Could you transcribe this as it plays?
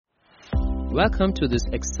Welcome to this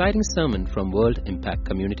exciting sermon from World Impact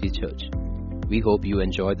Community Church. We hope you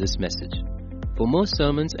enjoy this message. For more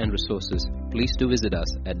sermons and resources, please do visit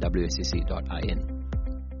us at wscc.in.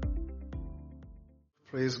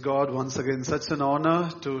 Praise God. Once again, such an honor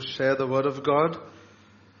to share the Word of God.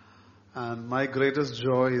 And my greatest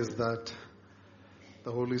joy is that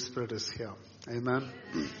the Holy Spirit is here. Amen.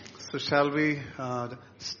 So shall we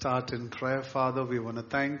start in prayer? Father, we want to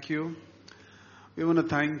thank you. We want to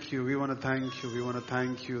thank you. We want to thank you. We want to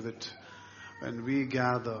thank you that when we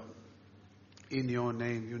gather in your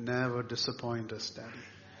name, you never disappoint us, Daddy.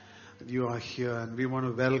 That you are here and we want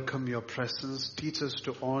to welcome your presence. Teach us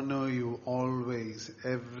to honor you always,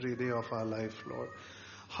 every day of our life, Lord.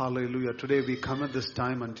 Hallelujah. Today we come at this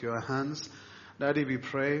time unto your hands. Daddy, we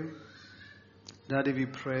pray. Daddy, we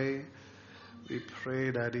pray. We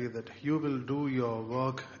pray, Daddy, that you will do your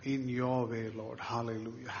work in your way, Lord.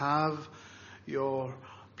 Hallelujah. Have your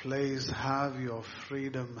place, have your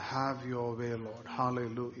freedom, have your way, Lord.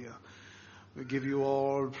 Hallelujah. We give you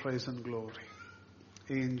all praise and glory.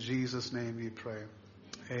 In Jesus' name we pray.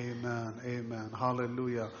 Amen. Amen.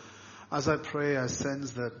 Hallelujah. As I pray, I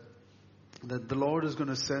sense that the Lord is going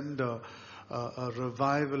to send a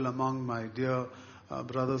revival among my dear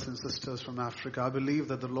brothers and sisters from Africa. I believe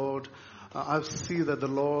that the Lord, I see that the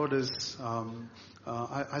Lord is,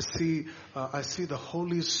 I see the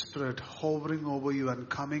Holy Spirit hovering over you and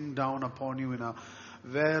coming down upon you in a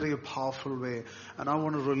very powerful way. And I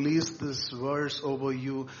want to release this verse over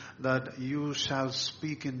you that you shall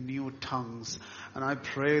speak in new tongues. And I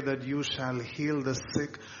pray that you shall heal the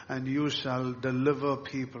sick and you shall deliver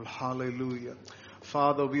people. Hallelujah.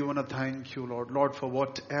 Father, we want to thank you, Lord. Lord, for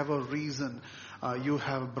whatever reason you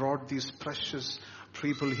have brought these precious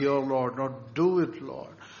people here, Lord. Lord, do it,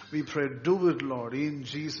 Lord. We pray, do it, Lord. In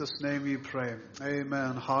Jesus' name we pray.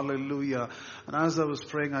 Amen. Hallelujah. And as I was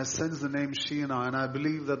praying, I sensed the name Sheena, and I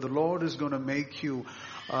believe that the Lord is going to make you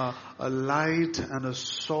a light and a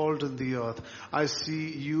salt in the earth. I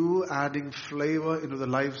see you adding flavor into the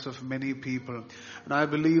lives of many people. And I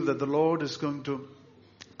believe that the Lord is going to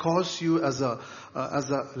cause you as a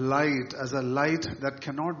light that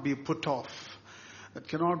cannot be put off. That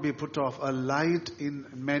cannot be put off, a light in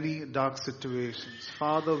many dark situations.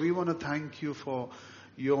 Father, we want to thank you for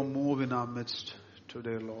your move in our midst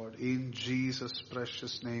today, Lord. In Jesus'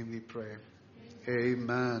 precious name we pray.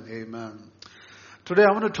 Amen. Amen. Today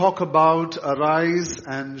I want to talk about arise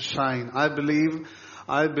and shine. I believe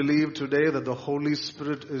today that the Holy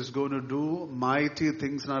Spirit is going to do mighty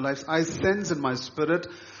things in our lives. I sense in my spirit,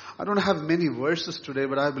 I don't have many verses today,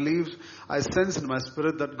 but I sense in my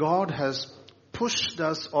spirit that God has pushed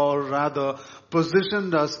us, or rather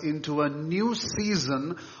positioned us into a new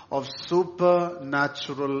season of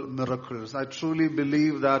supernatural miracles. I truly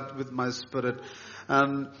believe that with my spirit.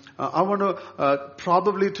 And I want to,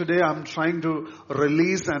 probably today I'm trying to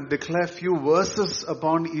release and declare few verses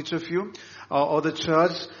upon each of you or the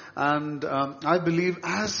church. And I believe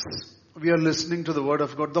as we are listening to the Word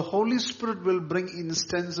of God, the Holy Spirit will bring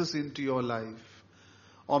instances into your life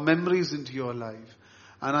or memories into your life.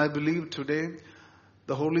 And I believe today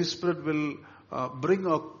the Holy Spirit will bring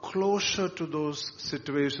a closure to those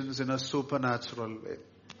situations in a supernatural way.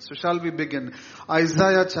 So shall we begin?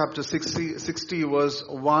 Isaiah chapter 60 verse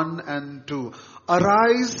 1 and 2.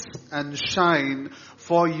 Arise and shine,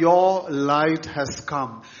 for your light has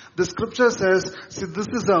come. The scripture says, see, this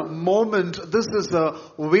is a moment, this is a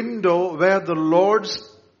window where the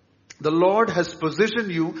Lord has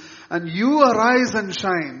positioned you, and you arise and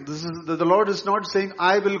shine. The Lord is not saying,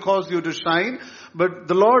 I will cause you to shine, but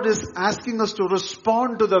the Lord is asking us to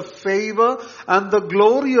respond to the favor and the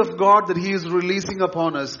glory of God that He is releasing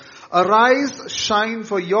upon us. Arise, shine,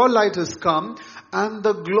 for your light has come, and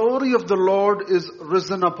the glory of the Lord is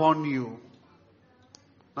risen upon you.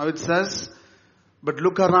 Now it says, but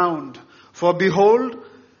look around, for behold,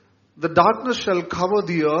 the darkness shall cover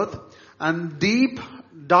the earth, and deep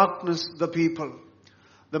darkness the people.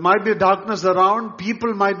 There might be darkness around,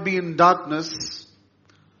 people might be in darkness,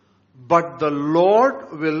 but the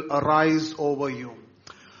Lord will arise over you.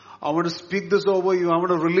 I want to speak this over you. I want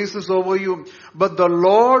to release this over you. But the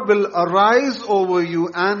Lord will arise over you,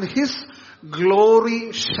 and His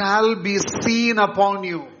glory shall be seen upon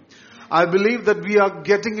you. I believe that we are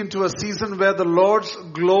getting into a season where the Lord's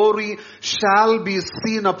glory shall be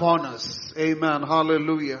seen upon us. Amen.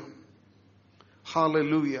 Hallelujah.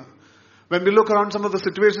 Hallelujah. When we look around, some of the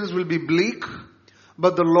situations will be bleak,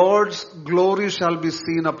 but the Lord's glory shall be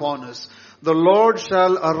seen upon us. The Lord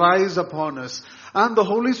shall arise upon us. And the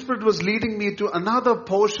Holy Spirit was leading me to another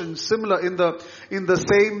portion similar in the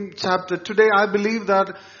same chapter. Today I believe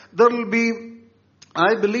that there will be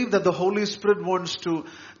I believe that the Holy Spirit wants to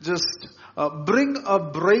just bring a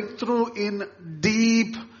breakthrough in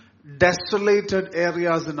deep, desolated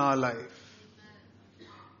areas in our life.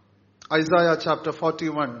 Isaiah chapter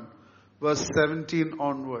 41, verse 17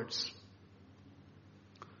 onwards.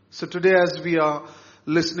 So today as we are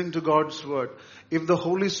listening to God's word, if the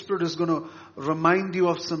Holy Spirit is going to remind you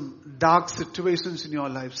of some dark situations in your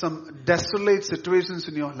life, some desolate situations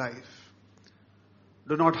in your life,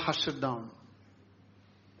 do not hush it down.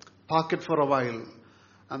 Park it for a while,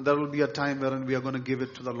 and there will be a time wherein we are going to give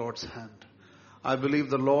it to the Lord's hand. I believe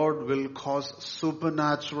the Lord will cause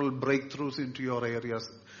supernatural breakthroughs into your areas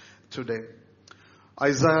today.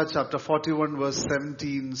 Isaiah chapter 41 verse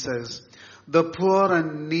 17 says, "The poor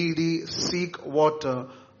and needy seek water,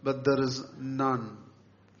 but there is none.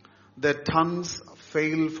 Their tongues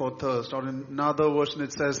fail for thirst." Or in another version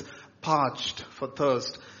it says, "parched for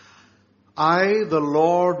thirst. I, the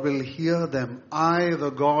Lord, will hear them. I, the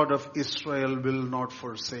God of Israel, will not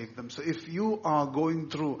forsake them." So if you are going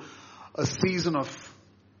through a season of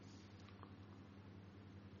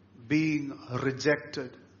being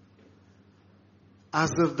rejected,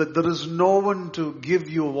 as if that there is no one to give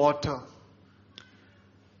you water,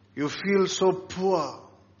 you feel so poor,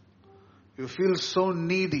 you feel so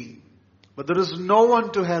needy, but there is no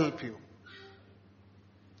one to help you.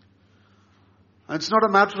 And it's not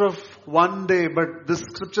a matter of one day, but this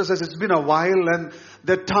scripture says it's been a while and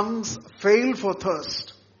their tongues fail for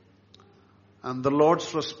thirst. And the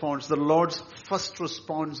Lord's response, the Lord's first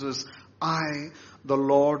response is, "I, the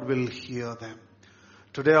Lord, will hear them."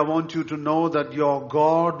 Today I want you to know that your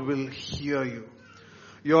God will hear you.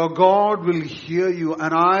 Your God will hear you,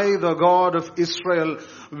 and I, the God of Israel,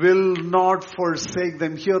 will not forsake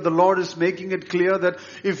them. Here the Lord is making it clear that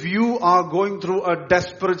if you are going through a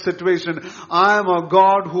desperate situation, I am a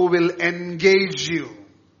God who will engage you.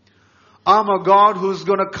 I'm a God who's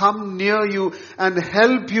going to come near you and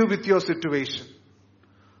help you with your situation.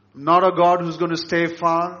 I'm not a God who's going to stay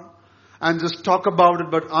far and just talk about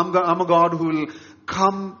it, but I'm a God who will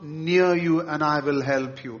come near you and I will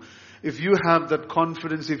help you. If you have that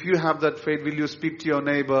confidence, if you have that faith, will you speak to your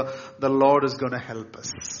neighbor, "The Lord is going to help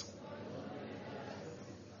us."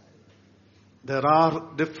 There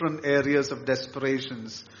are different areas of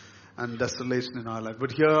desperations and desolation in our life.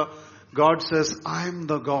 But here, God says, "I'm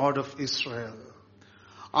the God of Israel."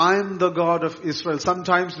 I'm the God of Israel.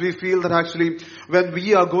 Sometimes we feel that actually when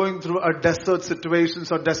we are going through a desert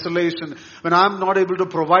situations or desolation, when I'm not able to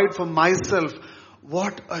provide for myself,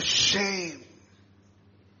 what a shame.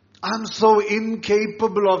 I'm so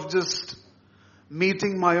incapable of just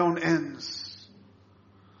meeting my own ends.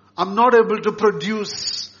 I'm not able to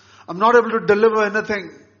produce. I'm not able to deliver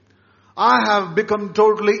anything. I have become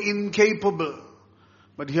totally incapable.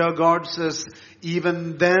 But here God says,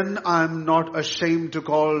 even then I'm not ashamed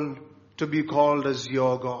to be called as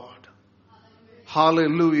your God.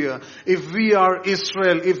 Hallelujah. If we are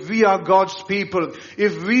Israel, if we are God's people,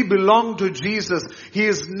 if we belong to Jesus, He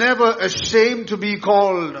is never ashamed to be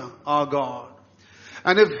called our God.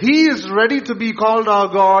 And if He is ready to be called our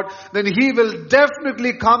God, then He will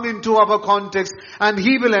definitely come into our context and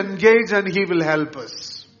He will engage and He will help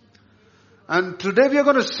us. And today we are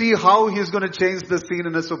going to see how He's going to change the scene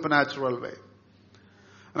in a supernatural way.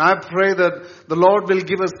 And I pray that the Lord will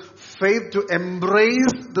give us faith to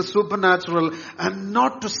embrace the supernatural and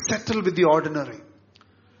not to settle with the ordinary.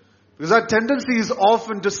 Because our tendency is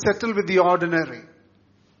often to settle with the ordinary.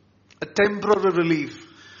 A temporary relief.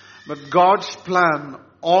 But God's plan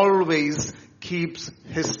always keeps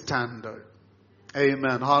His standard.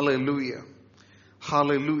 Amen. Hallelujah.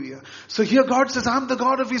 Hallelujah. So here God says, I'm the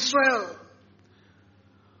God of Israel.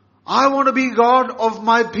 I want to be God of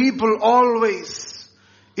my people always.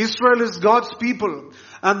 Israel is God's people.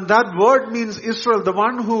 And that word means Israel, the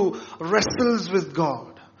one who wrestles with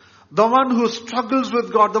God. The one who struggles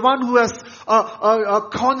with God. The one who has a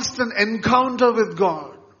constant encounter with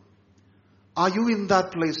God. Are you in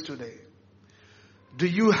that place today? Do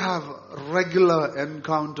you have regular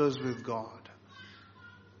encounters with God?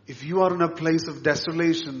 If you are in a place of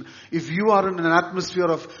desolation, if you are in an atmosphere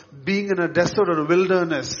of being in a desert or a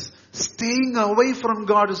wilderness, staying away from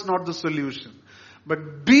God is not the solution.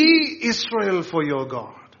 But be Israel for your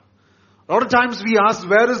God. A lot of times we ask,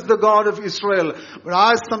 where is the God of Israel? But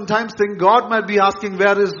I sometimes think God might be asking,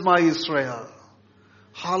 where is my Israel?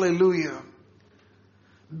 Hallelujah.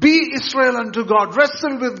 Be Israel unto God.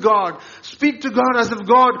 Wrestle with God. Speak to God as if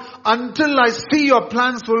God, until I see your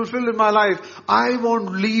plans fulfilled in my life, I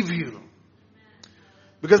won't leave you.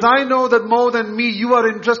 Because I know that more than me, you are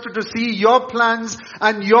interested to see your plans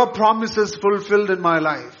and your promises fulfilled in my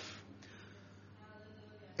life.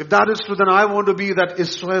 If that is true, then I want to be that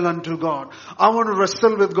Israel unto God. I want to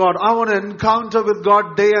wrestle with God. I want to encounter with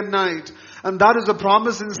God day and night. And that is a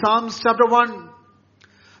promise in Psalms chapter 1.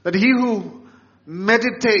 That he who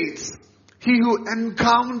meditates, he who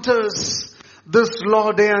encounters this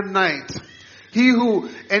law day and night, he who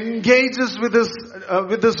engages with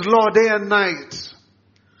this law day and night.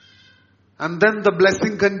 And then the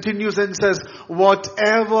blessing continues and says,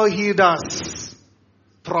 whatever he does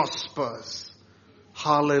prospers.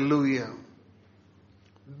 Hallelujah.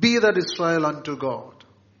 Be that Israel unto God.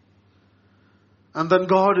 And then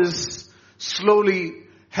God is slowly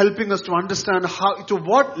helping us to understand to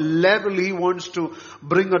what level he wants to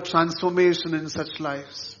bring a transformation in such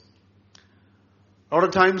lives. A lot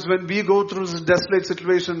of times when we go through this desolate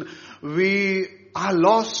situation, we are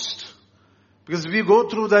lost. Because we go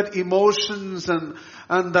through that emotions and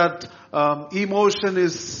that emotion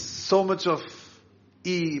is so much of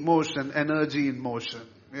emotion, energy in motion.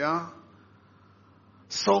 Yeah?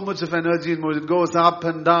 So much of energy in motion. It goes up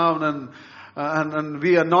and down and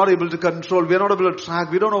we are not able to control. We are not able to track.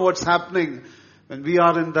 We don't know what's happening. When we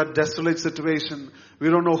are in that desolate situation, we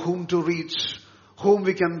don't know whom to reach, whom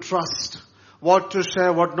we can trust, what to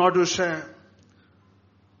share, what not to share.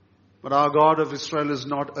 But our God of Israel is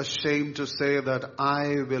not ashamed to say that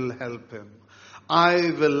I will help him. I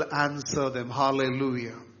will answer them.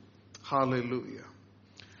 Hallelujah. Hallelujah.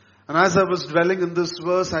 And as I was dwelling in this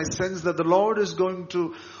verse, I sense that the Lord is going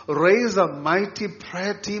to raise a mighty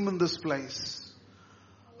prayer team in this place.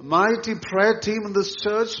 A mighty prayer team in this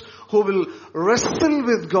church who will wrestle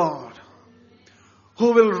with God.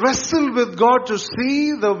 Who will wrestle with God to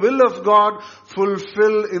see the will of God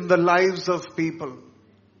fulfill in the lives of people.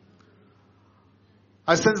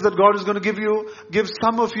 I sense that God is going to give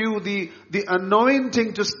some of you the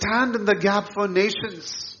anointing to stand in the gap for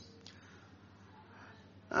nations.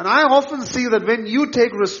 And I often see that when you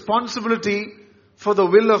take responsibility for the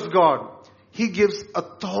will of God, he gives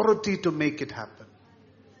authority to make it happen.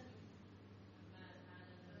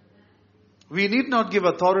 We need not give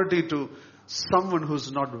authority to someone who's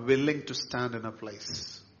not willing to stand in a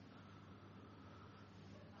place.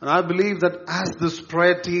 And I believe that as this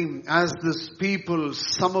prayer team, as this people,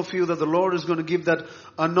 some of you, that the Lord is going to give that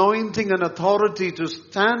anointing and authority to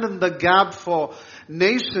stand in the gap for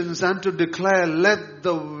nations and to declare, let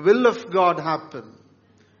the will of God happen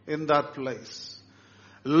in that place.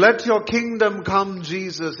 Let your kingdom come,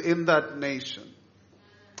 Jesus, in that nation.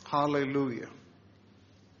 Hallelujah.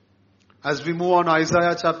 As we move on,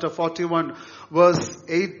 Isaiah chapter 41, verse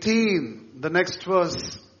 18, the next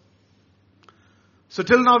verse. So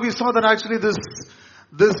till now we saw that actually this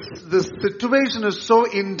situation is so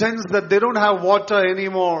intense that they don't have water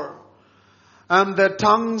anymore. And their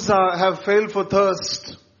tongues have failed for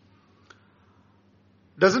thirst.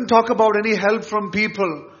 Doesn't talk about any help from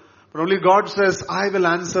people. But only God says, I will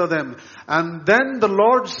answer them. And then the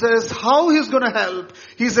Lord says how He's going to help.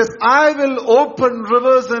 He says, I will open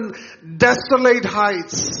rivers in desolate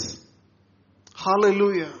heights.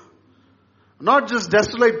 Hallelujah. Not just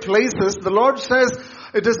desolate places. The Lord says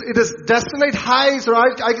it is desolate heights, or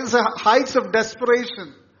I can say heights of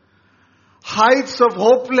desperation. Heights of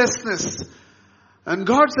hopelessness. And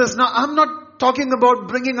God says, now I'm not talking about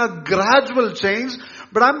bringing a gradual change,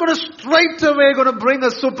 but I'm going to bring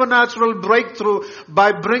a supernatural breakthrough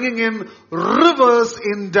by bringing in rivers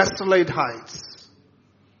in desolate heights.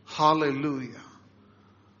 Hallelujah.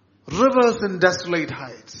 Rivers in desolate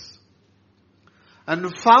heights.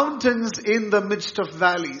 And fountains in the midst of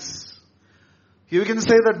valleys. You can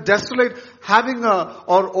say that desolate,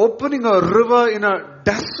 or opening a river in a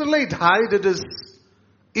desolate height, it is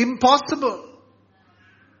impossible.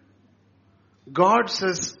 God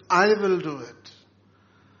says, I will do it.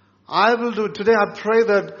 I will do it. Today I pray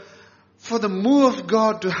that for the move of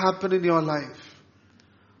God to happen in your life,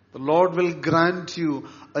 the Lord will grant you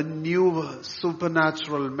a newer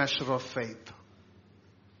supernatural measure of faith.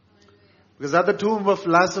 Because at the tomb of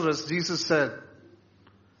Lazarus, Jesus said,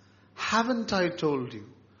 haven't I told you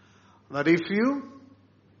that if you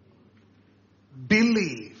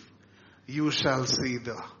believe, you shall see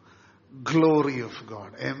the glory of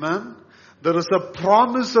God. Amen. There is a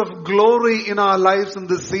promise of glory in our lives in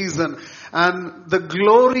this season. And the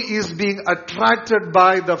glory is being attracted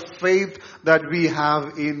by the faith that we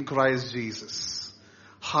have in Christ Jesus.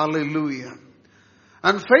 Hallelujah.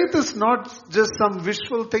 And faith is not just some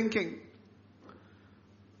wishful thinking.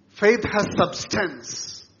 Faith has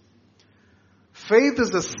substance. Faith is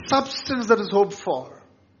the substance that is hoped for.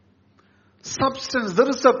 Substance. There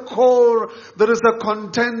is a core, there is a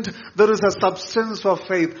content, there is a substance for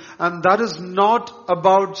faith. And that is not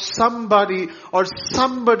about somebody or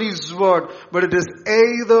somebody's word, but it is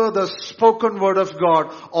either the spoken word of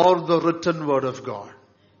God or the written word of God.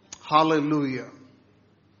 Hallelujah.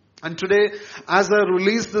 And today, as I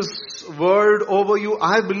release this word over you,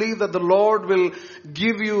 I believe that the Lord will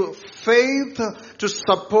give you faith to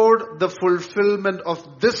support the fulfillment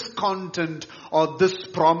of this content or this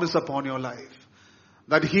promise upon your life.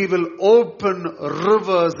 That He will open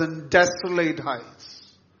rivers in desolate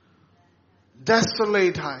heights.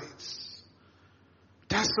 Desolate heights.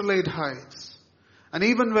 Desolate heights. And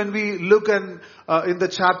even when we look in the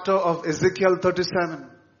chapter of Ezekiel 37,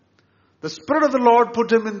 the Spirit of the Lord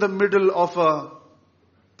put him in the middle of a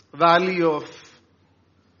valley of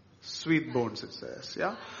sweet bones, it says.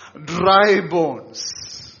 Yeah? Dry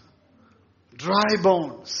bones. Dry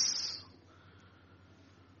bones.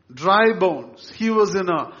 Dry bones. He was in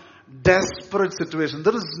a desperate situation.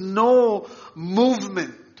 There is no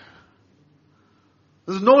movement.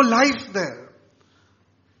 There's no life there.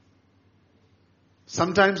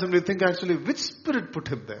 Sometimes when we think actually, which spirit put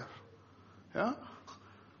him there? Yeah?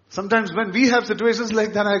 Sometimes when we have situations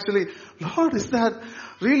like that, actually, Lord, is that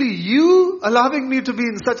really you allowing me to be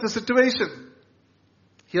in such a situation?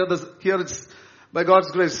 Here it's, by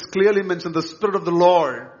God's grace, clearly mentioned the Spirit of the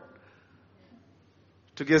Lord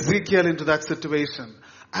took Ezekiel into that situation.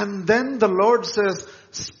 And then the Lord says,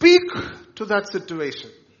 speak to that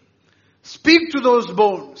situation. Speak to those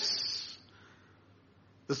bones.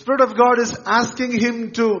 The Spirit of God is asking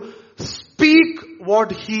him to speak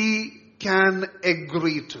what he can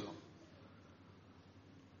agree to.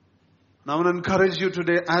 Now I want to encourage you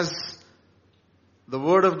today, as the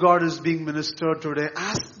word of God is being ministered today,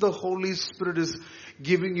 as the Holy Spirit is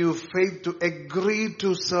giving you faith to agree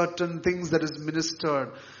to certain things that is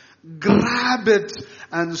ministered, grab it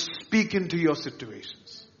and speak into your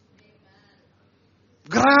situations.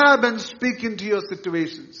 Grab and speak into your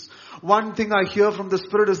situations. One thing I hear from the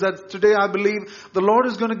Spirit is that today I believe the Lord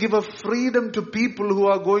is going to give a freedom to people who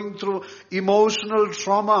are going through emotional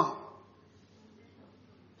trauma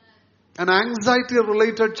and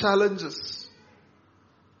anxiety-related challenges.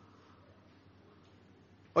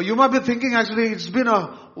 Or you might be thinking, actually, it's been a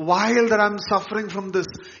while that I'm suffering from this.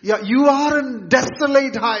 Yeah, you are in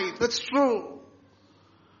desolate height. That's true.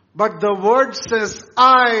 But the word says,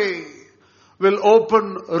 I will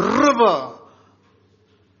open river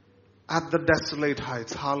at the desolate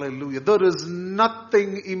heights. Hallelujah. There is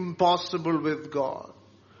nothing impossible with God.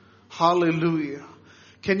 Hallelujah.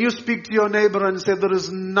 Can you speak to your neighbor and say, there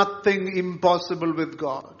is nothing impossible with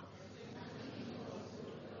God?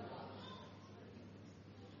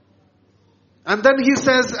 And then he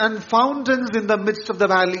says, and fountains in the midst of the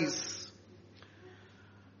valleys.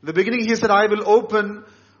 In the beginning he said, I will open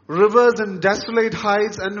rivers in desolate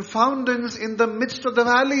heights and fountains in the midst of the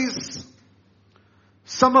valleys.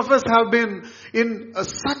 Some of us have been in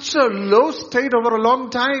such a low state over a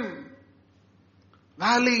long time.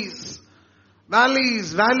 Valleys.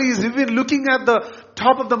 Valleys. We've been looking at the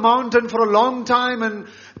top of the mountain for a long time and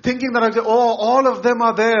thinking that, all of them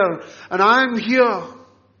are there and I'm here.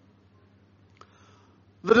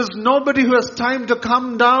 There is nobody who has time to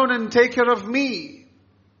come down and take care of me.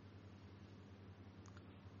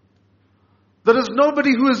 There is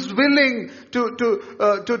nobody who is willing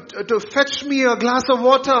to fetch me a glass of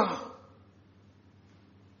water.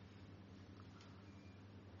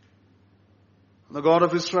 The God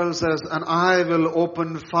of Israel says, and I will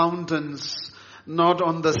open fountains not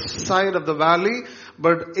on the side of the valley,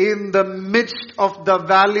 but in the midst of the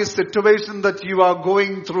valley situation that you are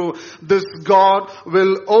going through. This God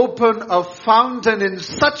will open a fountain in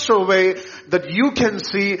such a way that you can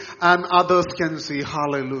see and others can see.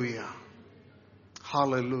 Hallelujah.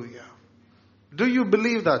 Hallelujah. Do you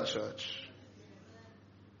believe that, church?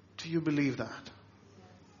 Do you believe that?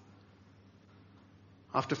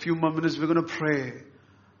 After a few more minutes, we're going to pray.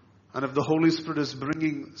 And if the Holy Spirit is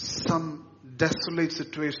bringing some desolate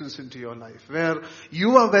situations into your life, where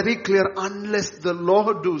you are very clear, unless the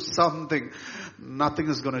Lord do something, nothing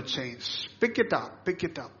is going to change. Pick it up, pick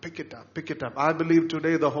it up, pick it up, pick it up. I believe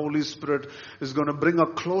today the Holy Spirit is going to bring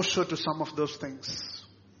a closure to some of those things.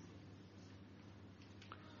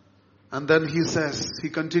 And then he says, he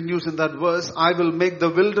continues in that verse, I will make the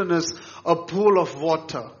wilderness a pool of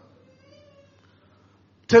water.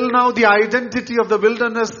 Till now, the identity of the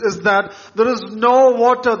wilderness is that there is no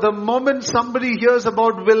water. The moment somebody hears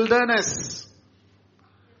about wilderness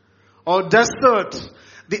or desert,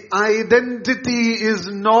 the identity is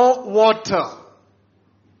no water.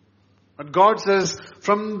 But God says,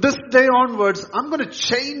 from this day onwards, I'm going to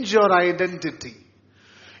change your identity.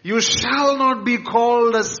 You shall not be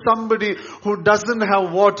called as somebody who doesn't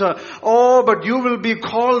have water. Oh, but you will be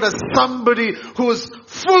called as somebody who is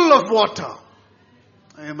full of water.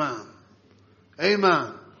 Amen.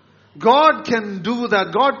 Amen. God can do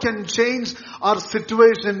that. God can change our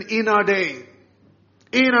situation in a day,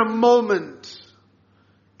 in a moment,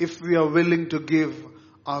 if we are willing to give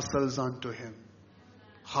ourselves unto Him.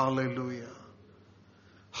 Hallelujah.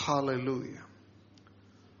 Hallelujah.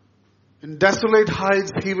 In desolate heights,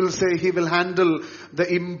 He will say He will handle the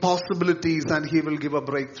impossibilities and He will give a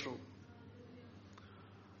breakthrough.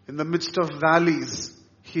 In the midst of valleys,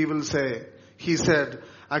 He said,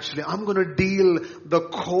 actually, I'm going to deal the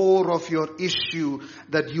core of your issue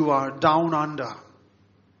that you are down under.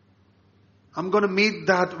 I'm going to meet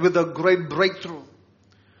that with a great breakthrough.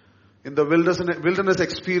 In the wilderness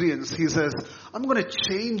experience, He says, I'm going to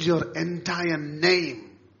change your entire name,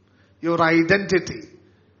 your identity.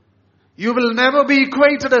 You will never be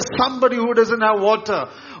equated as somebody who doesn't have water.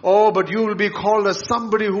 Oh, but you will be called as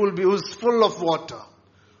somebody who's full of water.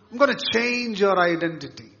 I'm going to change your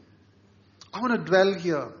identity. I want to dwell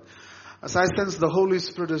here as I sense the Holy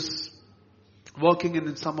Spirit is working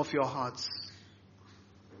in some of your hearts.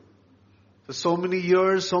 For so many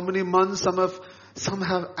years, so many months, some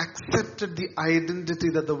have accepted the identity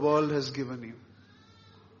that the world has given you.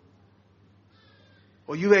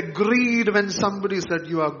 Or you agreed when somebody said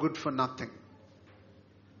you are good for nothing.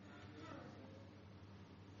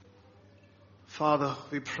 Father,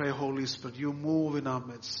 we pray, Holy Spirit, you move in our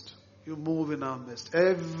midst. You move in our midst.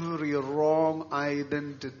 Every wrong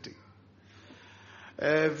identity.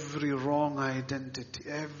 Every wrong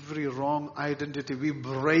identity we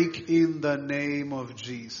break in the name of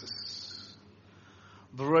Jesus.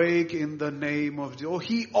 Break in the name of Jesus. Oh,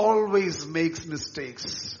 He always makes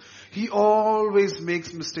mistakes. He always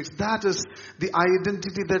makes mistakes. That is the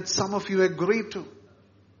identity that some of you agree to.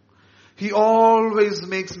 He always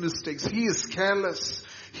makes mistakes. He is careless.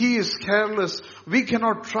 He is careless. We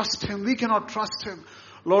cannot trust Him. We cannot trust Him.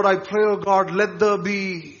 Lord, I pray, oh God, let there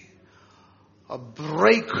be a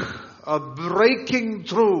breaking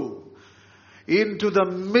through into the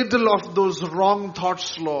middle of those wrong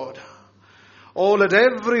thoughts, Lord. Oh, let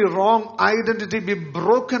every wrong identity be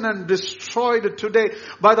broken and destroyed today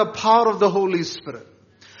by the power of the Holy Spirit.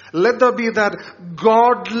 Let there be that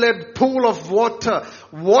God-led pool of water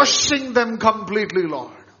washing them completely,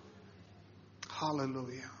 Lord.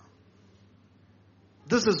 Hallelujah.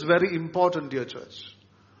 This is very important, dear church.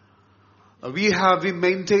 We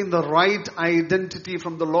maintain the right identity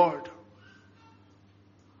from the Lord.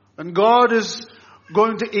 And God is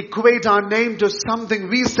going to equate our name to something.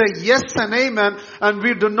 We say yes and amen, and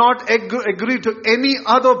we do not agree to any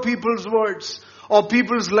other people's words or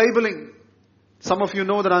people's labeling. Some of you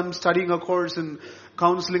know that I'm studying a course in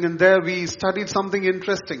counseling, and there we studied something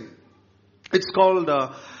interesting. It's called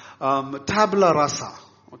tabula rasa.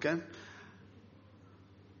 Okay?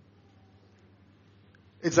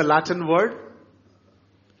 It's a Latin word,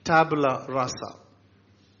 tabula rasa.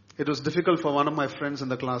 It was difficult for one of my friends in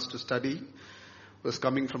the class to study. He was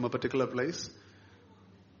coming from a particular place.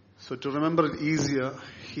 So to remember it easier,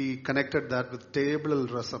 he connected that with tabula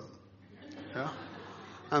rasa. Yeah?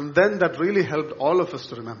 And then that really helped all of us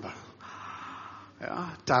to remember.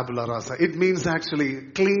 Yeah? Tabula rasa. It means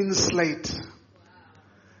actually clean slate.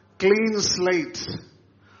 Clean slate.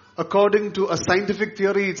 According to a scientific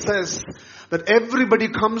theory, it says that everybody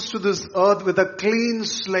comes to this earth with a clean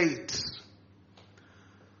slate.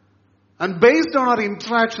 And based on our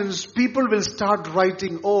interactions, people will start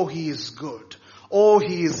writing, oh, he is good. Oh,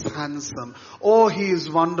 he is handsome. Oh, he is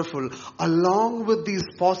wonderful. Along with these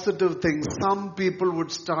positive things, some people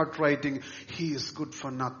would start writing, he is good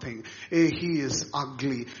for nothing. Hey, he is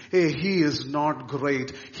ugly. Hey, he is not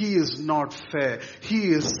great. He is not fair. He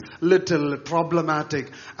is little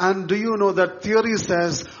problematic. And do you know that theory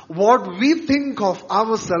says what we think of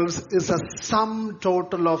ourselves is a sum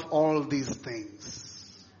total of all these things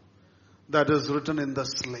that is written in the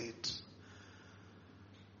slate.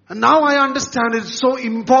 And now I understand it's so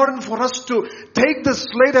important for us to take the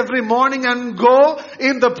slate every morning and go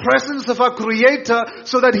in the presence of our Creator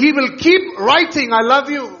so that He will keep writing, I love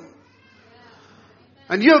you.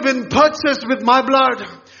 And you have been purchased with my blood.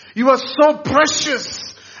 You are so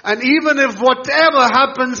precious. And even if whatever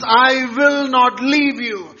happens, I will not leave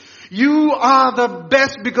you. You are the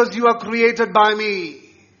best because you are created by me.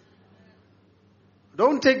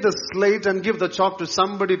 Don't take the slate and give the chalk to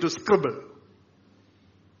somebody to scribble.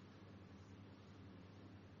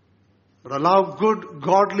 But allow good,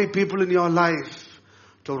 godly people in your life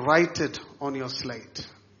to write it on your slate.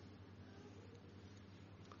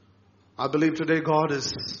 I believe today God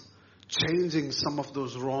is changing some of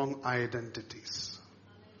those wrong identities.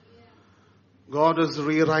 God is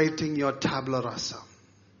rewriting your tabula rasa.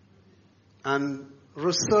 And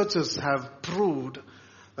researchers have proved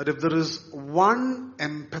that if there is one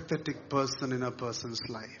empathetic person in a person's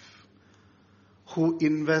life who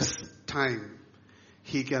invests time,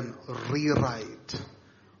 he can rewrite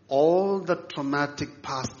all the traumatic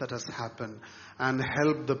past that has happened and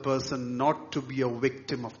help the person not to be a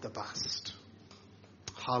victim of the past.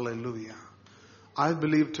 Hallelujah. I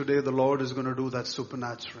believe today the Lord is going to do that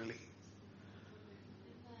supernaturally.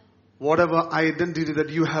 Whatever identity that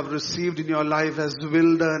you have received in your life as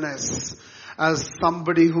wilderness, as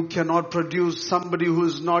somebody who cannot produce, somebody who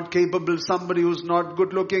is not capable, somebody who is not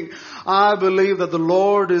good looking, I believe that the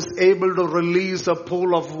Lord is able to release a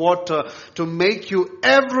pool of water to make you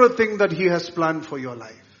everything that He has planned for your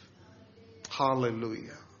life.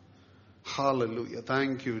 Hallelujah. Hallelujah.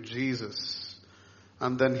 Thank you, Jesus.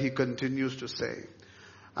 And then He continues to say,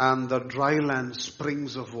 and the dry land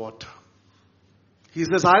springs of water. He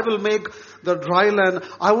says, I will make the dry land,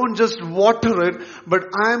 I won't just water it, but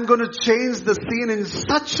I'm going to change the scene in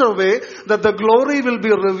such a way that the glory will be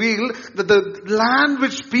revealed, that the land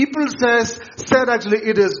which people said actually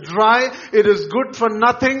it is dry, it is good for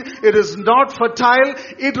nothing, it is not fertile,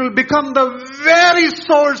 it will become the very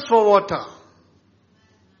source for water.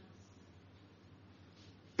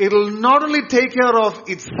 It will not only take care of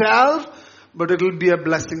itself, but it will be a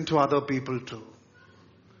blessing to other people too.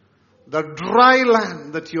 The dry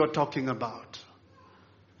land that you are talking about,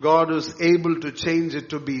 God is able to change it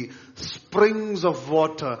to be springs of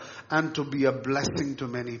water and to be a blessing to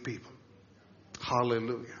many people.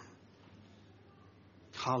 Hallelujah.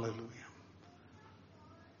 Hallelujah.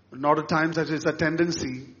 Not at times that it's a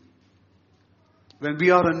tendency when we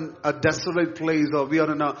are in a desolate place or we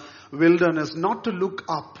are in a wilderness not to look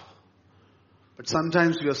up. But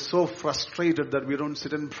sometimes we are so frustrated that we don't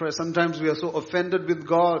sit in prayer. Sometimes we are so offended with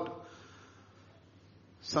God.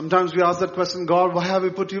 Sometimes we ask that question, God, why have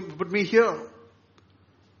you put me here?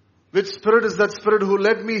 Which spirit is that spirit who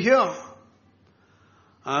led me here?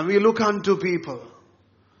 And we look unto people.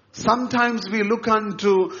 Sometimes we look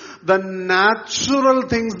unto the natural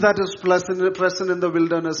things that is present in the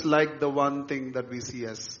wilderness, like the one thing that we see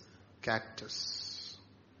as cactus.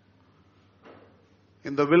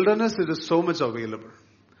 In the wilderness, it is so much available.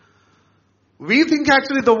 We think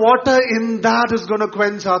actually the water in that is going to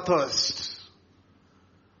quench our thirst.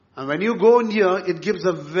 And when you go in here, it gives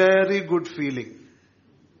a very good feeling.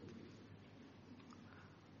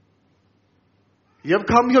 You have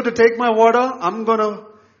come here to take my water, I'm going to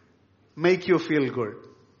make you feel good.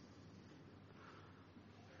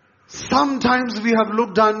 Sometimes we have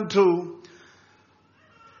looked unto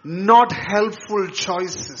not helpful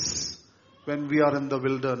choices when we are in the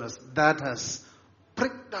wilderness. That has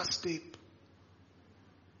pricked us deep.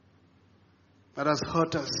 That has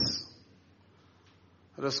hurt us.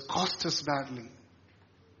 That has cost us badly.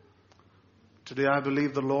 Today I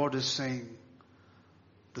believe the Lord is saying,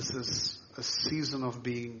 this is a season of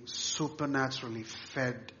being supernaturally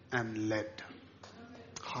fed and led.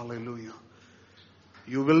 Hallelujah.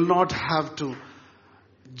 You will not have to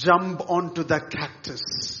jump onto that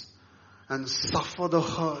cactus and suffer the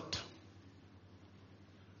hurt.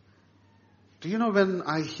 Do you know when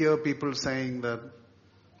I hear people saying that,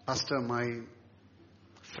 Pastor, my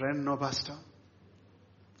friend, no pastor,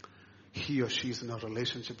 he or she is in a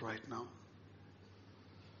relationship right now.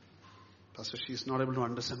 Pastor, she's not able to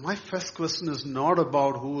understand. My first question is not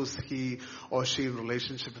about who is he or she in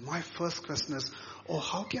relationship. My first question is,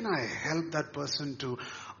 how can I help that person to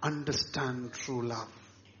understand true love?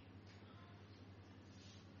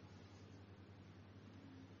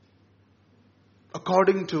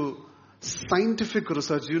 According to scientific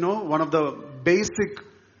research, one of the basic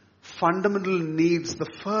fundamental needs, the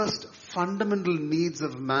first fundamental needs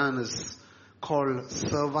of man is called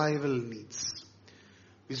survival needs.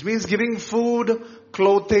 Which means giving food,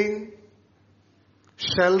 clothing,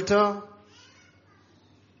 shelter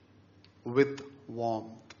with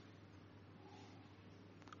warmth.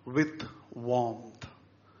 With warmth.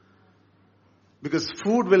 Because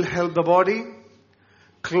food will help the body,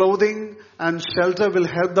 clothing and shelter will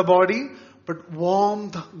help the body, but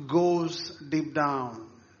warmth goes deep down.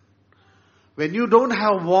 When you don't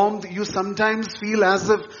have warmth, you sometimes feel as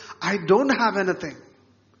if I don't have anything.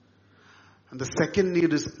 And the second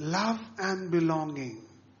need is love and belonging.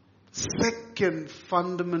 Second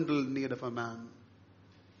fundamental need of a man.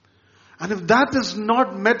 And if that is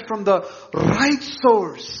not met from the right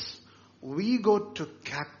source, we go to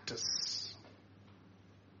cactus.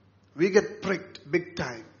 We get pricked big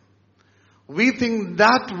time. We think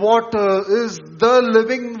that water is the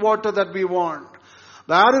living water that we want.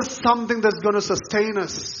 That is something that's going to sustain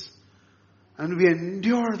us. And we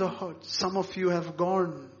endure the hurt. Some of you have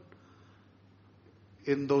gone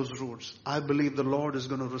in those routes. I believe the Lord is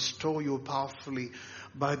going to restore you powerfully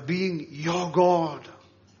by being your God,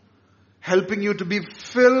 helping you to be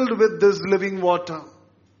filled with this living water.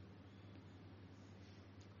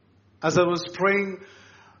 As I was praying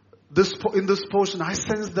in this portion, I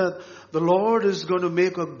sense that the Lord is going to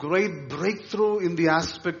make a great breakthrough in the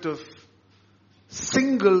aspect of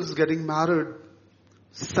singles getting married.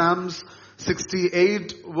 Psalms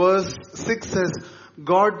 68 verse 6 says,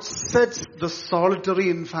 God sets the solitary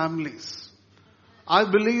in families. I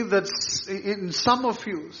believe that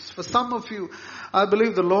for some of you, I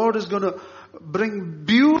believe the Lord is going to bring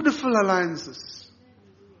beautiful alliances.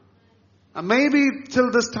 And maybe till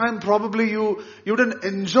this time, probably you didn't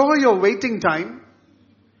enjoy your waiting time.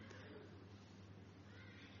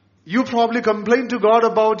 You probably complained to God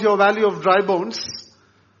about your valley of dry bones.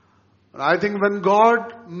 But I think when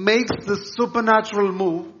God makes this supernatural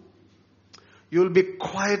move, you'll be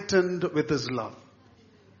quietened with His love.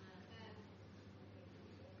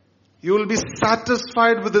 You will be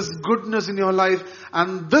satisfied with His goodness in your life.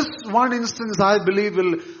 And this one instance, I believe,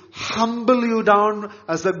 will humble you down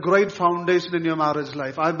as a great foundation in your marriage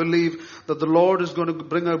life. I believe that the Lord is going to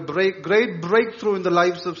bring a great breakthrough in the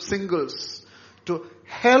lives of singles to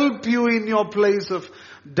help you in your place of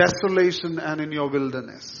desolation and in your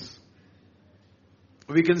wilderness.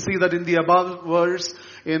 We can see that in the above verse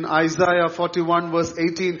in Isaiah 41 verse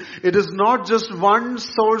 18. It is not just one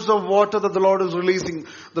source of water that the Lord is releasing.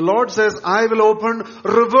 The Lord says, I will open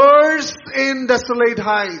rivers in desolate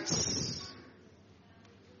heights.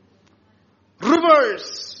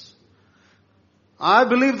 Rivers. I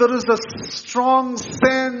believe there is a strong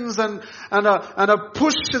sense and a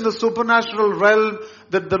push in the supernatural realm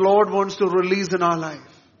that the Lord wants to release in our life.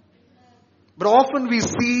 But often we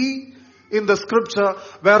see in the scripture,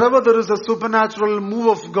 wherever there is a supernatural move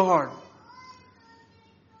of God,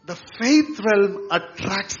 the faith realm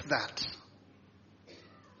attracts that.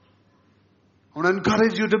 I want to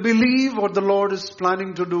encourage you to believe what the Lord is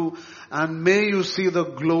planning to do, and may you see the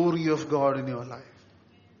glory of God in your life.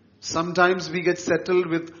 Sometimes we get settled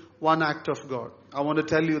with one act of God. I want to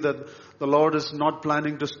tell you that the Lord is not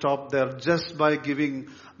planning to stop there just by giving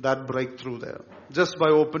that breakthrough there. Just by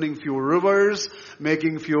opening few rivers,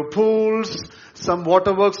 making few pools, some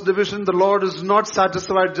waterworks division. The Lord is not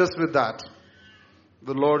satisfied just with that.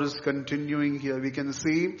 The Lord is continuing here. We can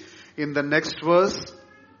see in the next verse,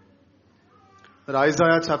 that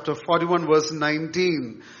Isaiah chapter 41 verse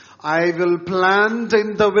 19. I will plant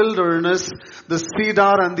in the wilderness the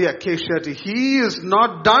cedar and the acacia tree. He is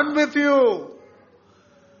not done with you.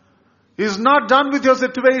 He is not done with your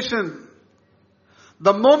situation.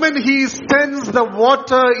 The moment He sends the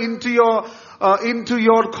water into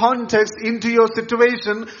your context, into your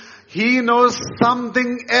situation, He knows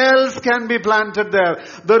something else can be planted there.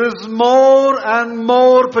 There is more and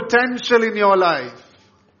more potential in your life.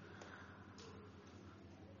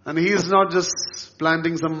 And He is not just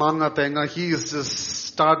planting some manga tenga. He is just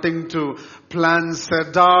starting to plant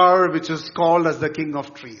cedar, which is called as the king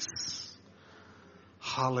of trees.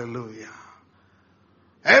 Hallelujah.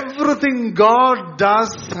 Everything God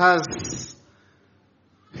does has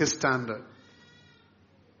His standard.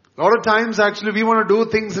 A lot of times actually we want to do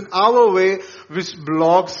things in our way which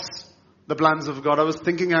blocks the plans of God. I was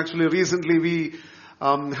thinking actually recently we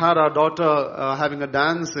had our daughter having a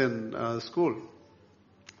dance in school.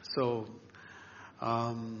 So,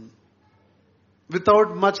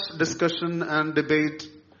 without much discussion and debate,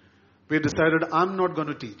 we decided I'm not going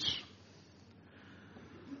to teach.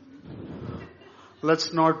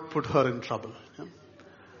 Let's not put her in trouble. Yeah?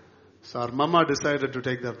 So our mama decided to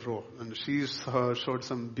take that role. And she showed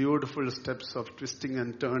some beautiful steps of twisting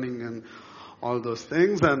and turning and all those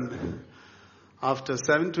things. And after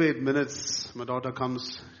 7 to 8 minutes, my daughter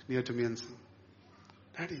comes near to me and says,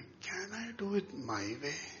 Daddy, can I do it my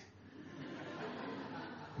way?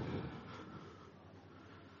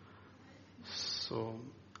 So,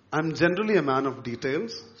 I'm generally a man of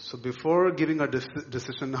details. So before giving a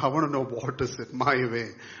decision, I want to know what is it, my way.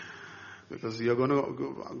 Because you're going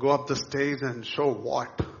to go up the stage and show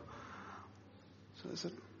what? So I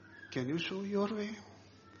said, can you show your way?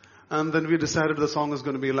 And then we decided the song is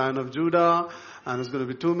going to be Lion of Judah. And it's going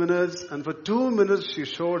to be 2 minutes. And for 2 minutes, she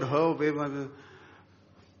showed her way.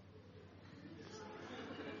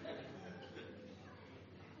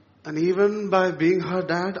 And even by being her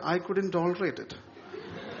dad, I couldn't tolerate it.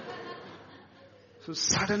 So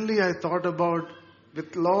suddenly I thought about,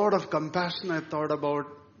 with a lot of compassion, I thought about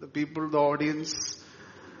the people, the audience,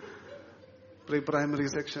 pre-primary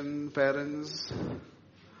section, parents.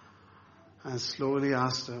 I slowly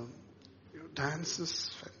asked her, your dance is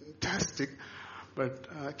fantastic, but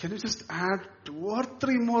can you just add 2 or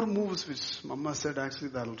 3 more moves, which Mama said actually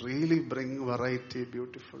that'll really bring variety,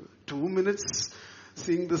 beautiful. 2 minutes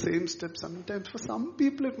seeing the same step, sometimes for some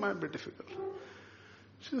people it might be difficult.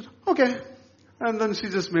 She said, okay. And then she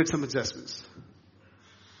just made some adjustments.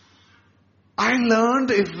 I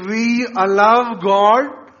learned if we allow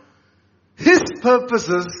God, His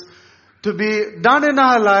purposes to be done in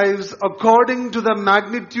our lives according to the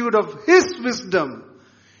magnitude of His wisdom,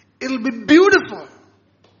 it'll be beautiful.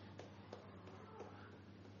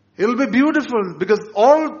 It'll be beautiful because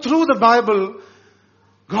all through the Bible,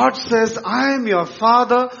 God says, I am your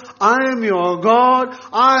Father, I am your God,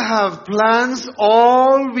 I have plans.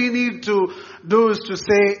 All we need to do is to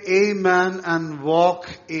say amen and walk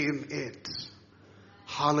in it.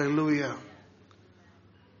 Hallelujah.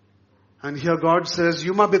 And here God says,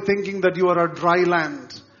 you might be thinking that you are a dry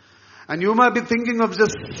land. And you might be thinking of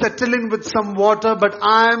just settling with some water, but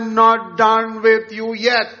I'm not done with you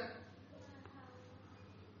yet.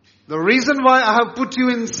 The reason why I have put you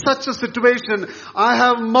in such a situation, I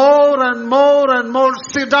have more and more and more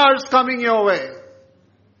cedars coming your way.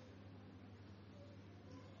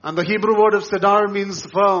 And the Hebrew word of cedar means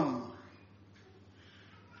firm.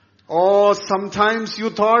 Or sometimes you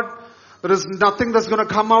thought there is nothing that's going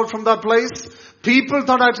to come out from that place. People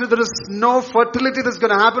thought actually there is no fertility that's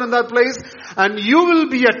going to happen in that place. And you will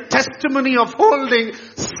be a testimony of holding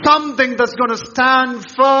something that's going to stand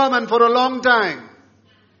firm and for a long time.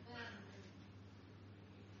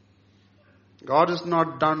 God is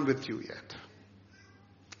not done with you yet.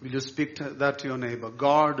 Will you speak that to your neighbor?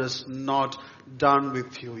 God is not done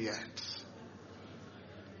with you yet.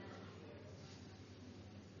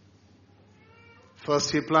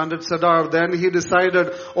 First he planted cedar, then he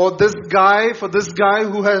decided, for this guy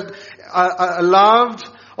who had loved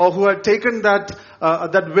or who had taken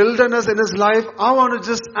that wilderness in his life, I want to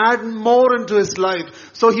just add more into his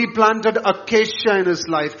life. So he planted acacia in his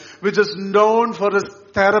life, which is known for its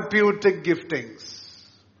therapeutic giftings.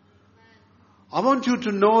 I want you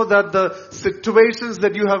to know that the situations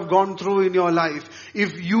that you have gone through in your life,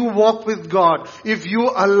 if you walk with God, if you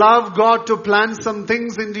allow God to plant some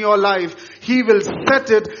things into your life, He will set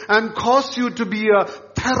it and cause you to be a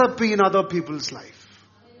therapy in other people's life.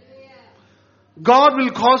 God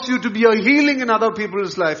will cause you to be a healing in other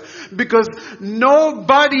people's life, because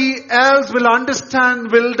nobody else will understand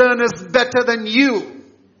wilderness better than you.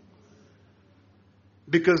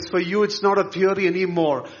 Because for you it's not a theory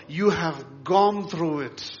anymore. You have gone through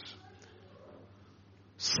it.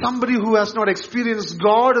 Somebody who has not experienced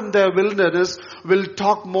God in their wilderness will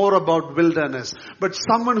talk more about wilderness. But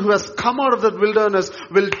someone who has come out of that wilderness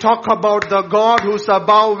will talk about the God who's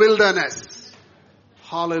above wilderness.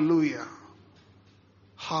 Hallelujah.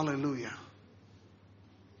 Hallelujah.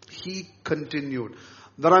 He continued.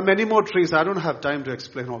 There are many more trees. I don't have time to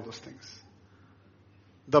explain all those things.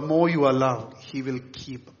 The more you allow, He will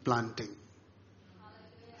keep planting.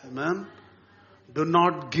 Amen. Do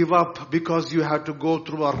not give up because you have to go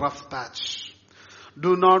through a rough patch.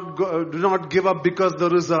 Do not give up because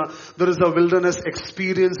there is a wilderness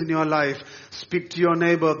experience in your life. Speak to your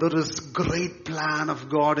neighbor. There is great plan of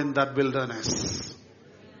God in that wilderness.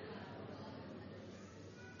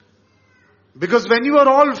 Because when you are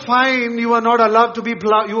all fine, you are not allowed to be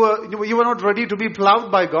plowed. You are not ready to be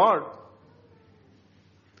plowed by God.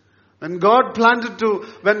 When God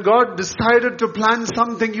decided to plant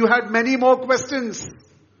something, you had many more questions.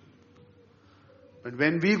 But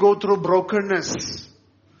when we go through brokenness,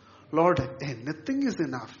 Lord, anything is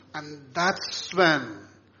enough. And that's when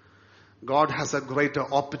God has a greater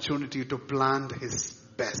opportunity to plant His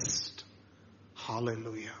best.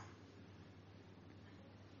 Hallelujah.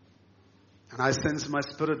 And I sense in my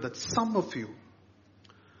spirit that some of you,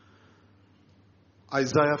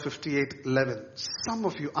 Isaiah 58:11. Some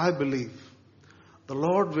of you, I believe, the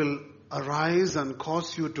Lord will arise and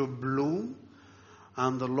cause you to bloom,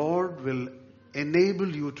 and the Lord will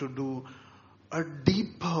enable you to do a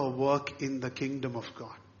deeper work in the kingdom of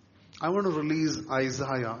God. I want to release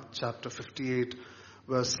Isaiah chapter 58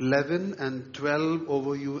 verse 11 and 12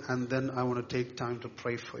 over you, and then I want to take time to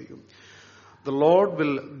pray for you. The Lord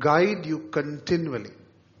will guide you continually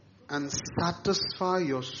and satisfy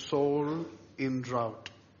your soul in drought.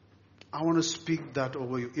 I want to speak that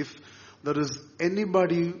over you. If there is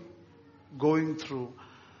anybody going through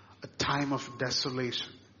a time of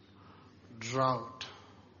desolation, drought,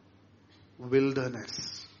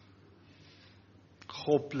 wilderness,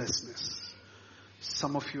 hopelessness,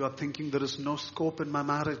 Some of you are thinking there is no scope in my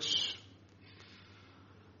marriage.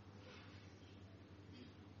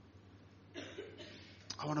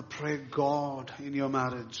 I want to pray God in your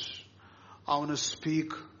marriage. I want to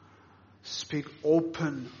speak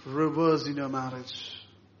open rivers in your marriage.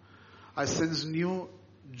 I sense new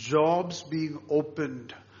jobs being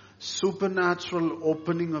opened. Supernatural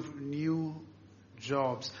opening of new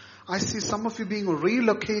jobs. I see some of you being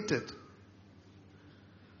relocated.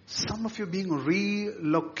 Some of you being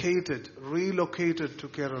relocated to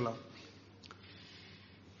Kerala.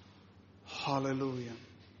 Hallelujah.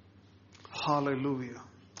 Hallelujah.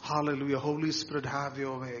 Hallelujah. Holy Spirit, have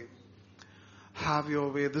your way. Have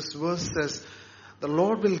your way. This verse says, the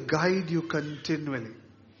Lord will guide you continually.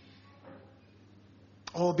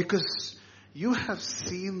 Oh, because you have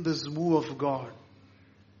seen this move of God.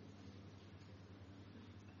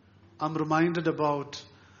 I'm reminded about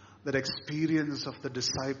that experience of the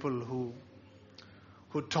disciple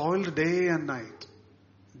who toiled day and night.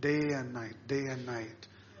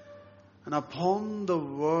 And upon the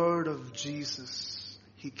word of Jesus,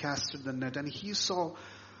 he casted the net and he saw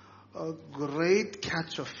a great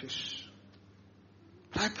catch of fish.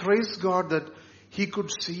 I praise God that he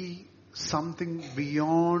could see something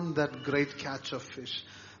beyond that great catch of fish.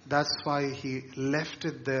 That's why he left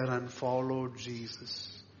it there and followed Jesus.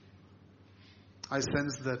 I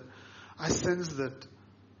sense that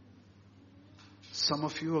some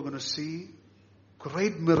of you are going to see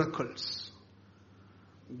great miracles.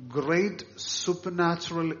 Great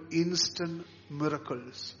supernatural instant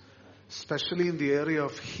miracles. Especially in the area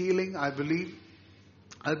of healing, I believe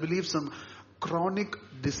some chronic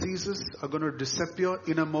diseases are going to disappear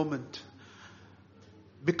in a moment.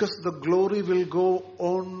 Because the glory will go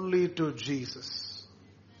only to Jesus.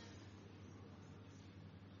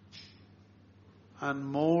 And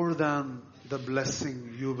more than the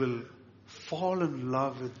blessing, you will fall in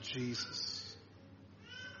love with Jesus.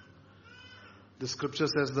 The scripture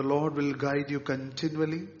says the Lord will guide you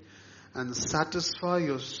continually and satisfy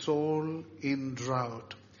your soul in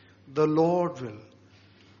drought. The Lord will.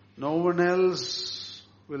 No one else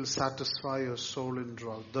will satisfy your soul in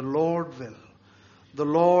drought. The Lord will. The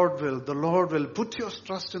Lord will. The Lord will. Put your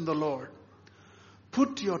trust in the Lord.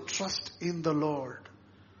 Put your trust in the Lord.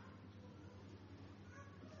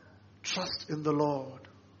 Trust in the Lord.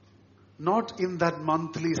 Not in that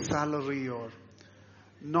monthly salary or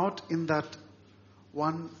not in that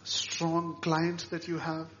one strong client that you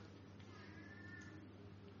have.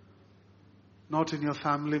 Not in your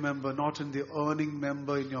family member, not in the earning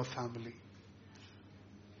member in your family.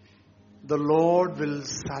 The Lord will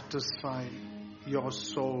satisfy your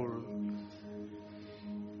soul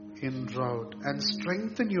in drought and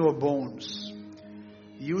strengthen your bones.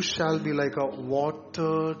 You shall be like a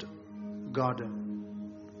watered garden.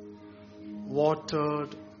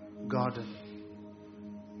 Watered garden.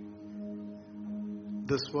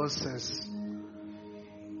 This verse says,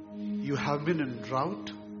 you have been in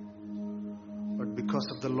drought, but because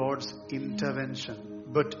of the Lord's intervention.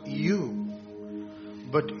 But you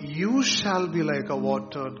shall be like a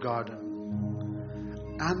watered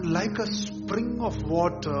garden, and like a spring of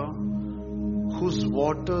water whose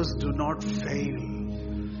waters do not fail.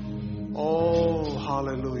 Oh,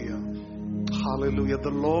 hallelujah. Hallelujah. The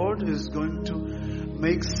Lord is going to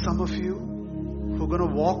make some of you who are going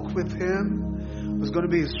to walk with Him, who's going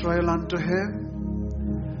to be Israel unto Him.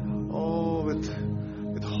 Oh, with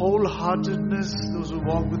wholeheartedness, those who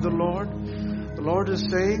walk with the Lord is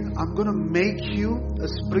saying, I'm going to make you a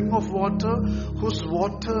spring of water whose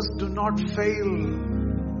waters do not fail.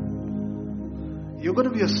 You're going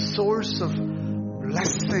to be a source of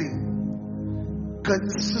blessing,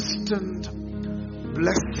 consistent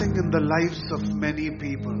blessing in the lives of many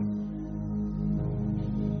people.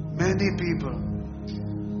 Many people.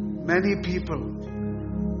 Many people.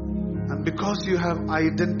 And because you have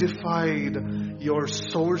identified your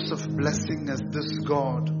source of blessing as this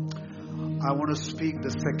God, I want to speak the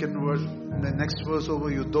second word, the next verse over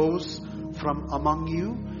you. Those from among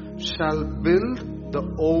you shall build the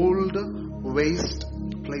old waste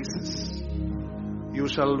places. You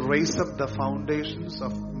shall raise up the foundations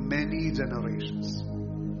of many generations.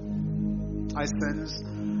 I sense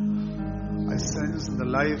in the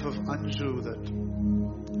life of Anju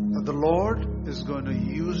that the Lord is going to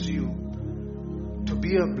use you to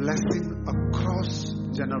be a blessing across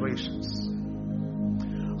generations.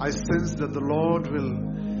 I sense that the Lord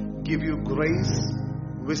will give you grace,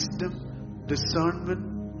 wisdom, discernment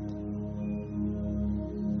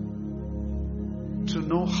to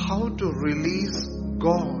know how to release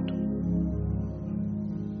God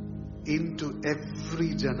into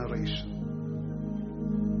every generation.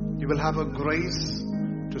 You will have a grace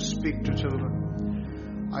to speak to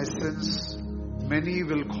children. I sense many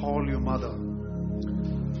will call you mother.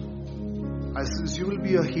 I sense you will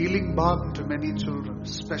be a healing balm to many children,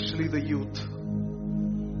 especially the youth.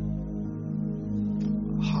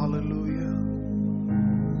 Hallelujah.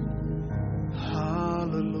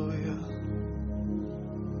 Hallelujah.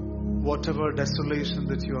 Whatever desolation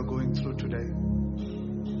that you are going through today,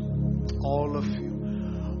 all of you,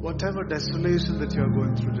 whatever desolation that you are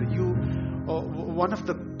going through today, one of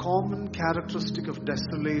the common characteristic of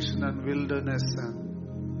desolation and wilderness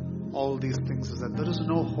and all these things is that there is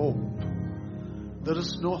no hope. There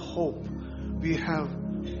is no hope. We have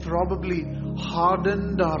probably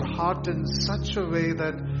hardened our heart in such a way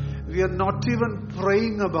that we are not even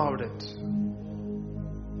praying about it.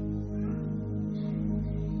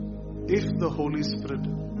 If the Holy Spirit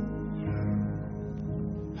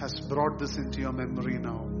has brought this into your memory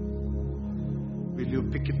now, will you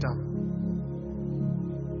pick it up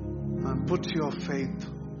and put your faith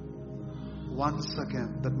once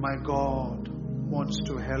again that my God wants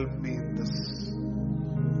to help me in this.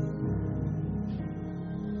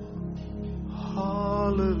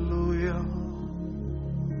 Hallelujah.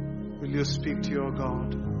 Will you speak to your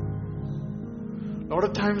God? A lot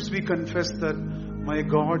of times we confess that my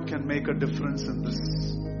God can make a difference in this.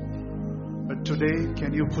 But today,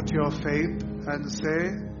 can you put your faith and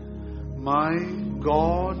say, my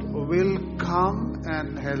God will come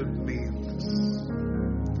and help me in this.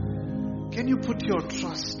 Can you put your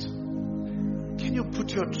trust? Can you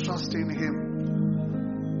put your trust in Him?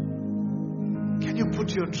 Can you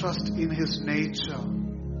put your trust in His nature?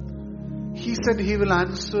 He said He will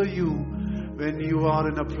answer you when you are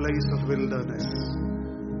in a place of wilderness.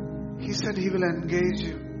 He said He will engage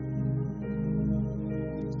you.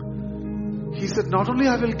 He said, not only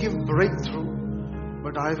I will give breakthrough,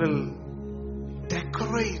 but I will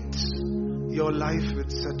decorate your life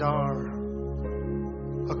with cedar,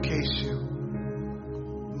 acacia,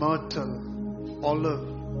 myrtle,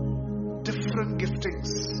 olive, different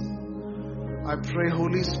giftings. I pray,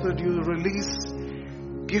 Holy Spirit, you release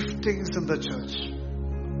giftings in the church.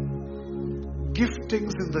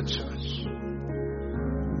 Giftings in the church.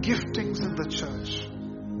 Giftings in the church.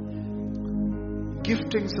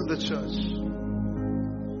 Giftings in the church.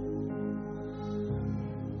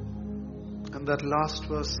 And that last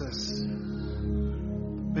verse says,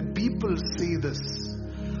 when people see this,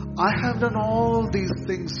 I have done all these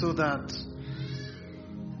things so that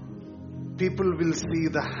people will see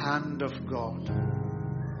the hand of God.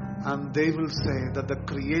 And they will say that the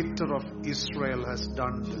Creator of Israel has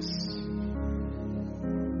done this.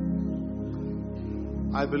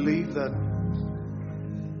 I believe that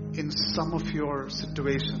in some of your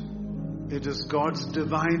situation, it is God's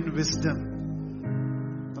divine wisdom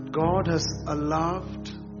that God has allowed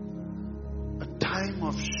a time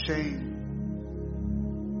of shame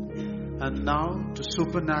and now to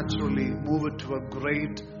supernaturally move it to a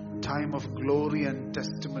great time of glory and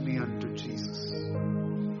testimony unto Jesus.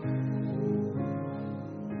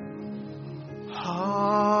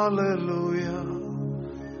 Hallelujah.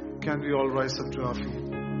 Can we all rise up to our feet?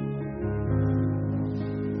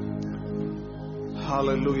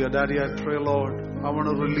 Hallelujah. Daddy, I pray, Lord, I want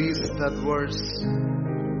to release that verse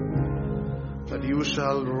that you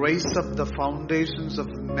shall raise up the foundations of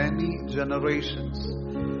many generations,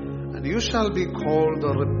 and you shall be called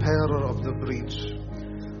the repairer of the breach,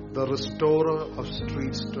 the restorer of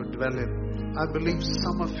streets to dwell in. I believe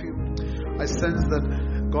some of you, I sense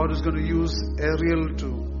that God is going to use Ariel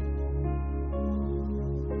to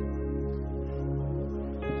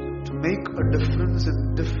make a difference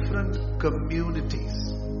in different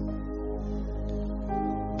communities.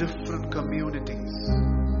 Different communities.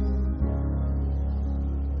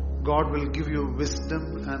 God will give you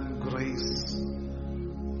wisdom and grace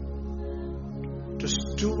to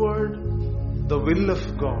steward the will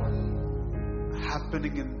of God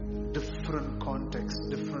happening in different contexts,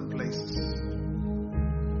 different places.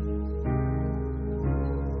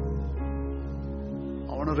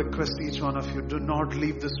 I want to request each one of you, do not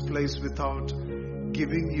leave this place without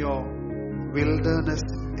giving your wilderness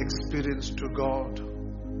experience to God.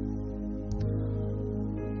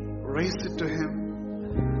 Raise it to Him.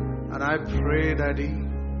 And I pray, Daddy,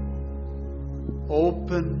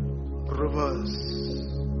 open rivers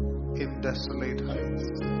in desolate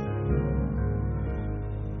heights.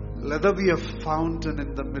 Let there be a fountain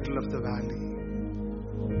in the middle of the valley.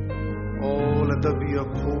 Oh, let there be a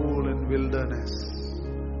pool in wilderness.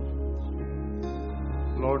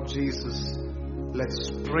 Lord Jesus, let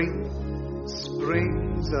springs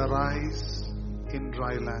arise in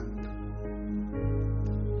dry land.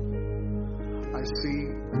 I see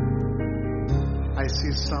I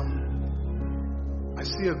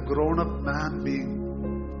see a grown-up man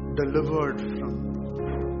being delivered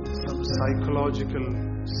from some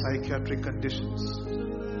psychiatric conditions.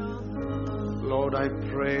 Lord, I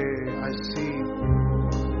pray, I see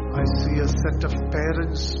a set of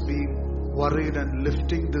parents being worried and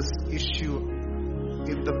lifting this issue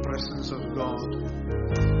in the presence of God.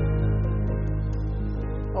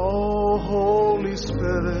 Oh, Holy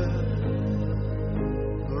Spirit,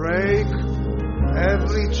 break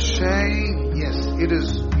every chain. Yes, it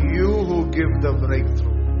is you who give the breakthrough.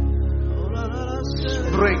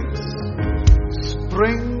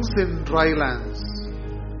 Springs in dry lands.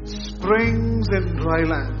 Springs in dry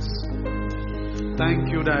lands. Thank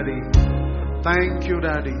you, Daddy. Thank you,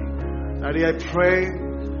 Daddy. Daddy, I pray,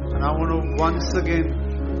 and I want to once again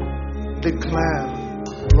declare,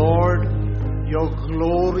 Lord, your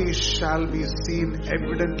glory shall be seen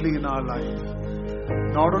evidently in our life.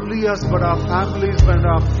 Not only us, but our families, but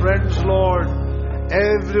our friends, Lord.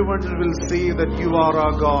 Everyone will see that you are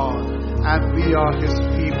our God and we are His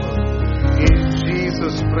people. In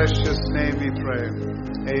Jesus' precious name we pray.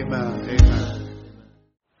 Amen. Amen.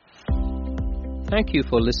 Thank you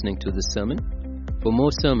for listening to this sermon. For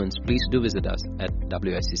more sermons, please do visit us at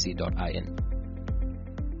wscc.in.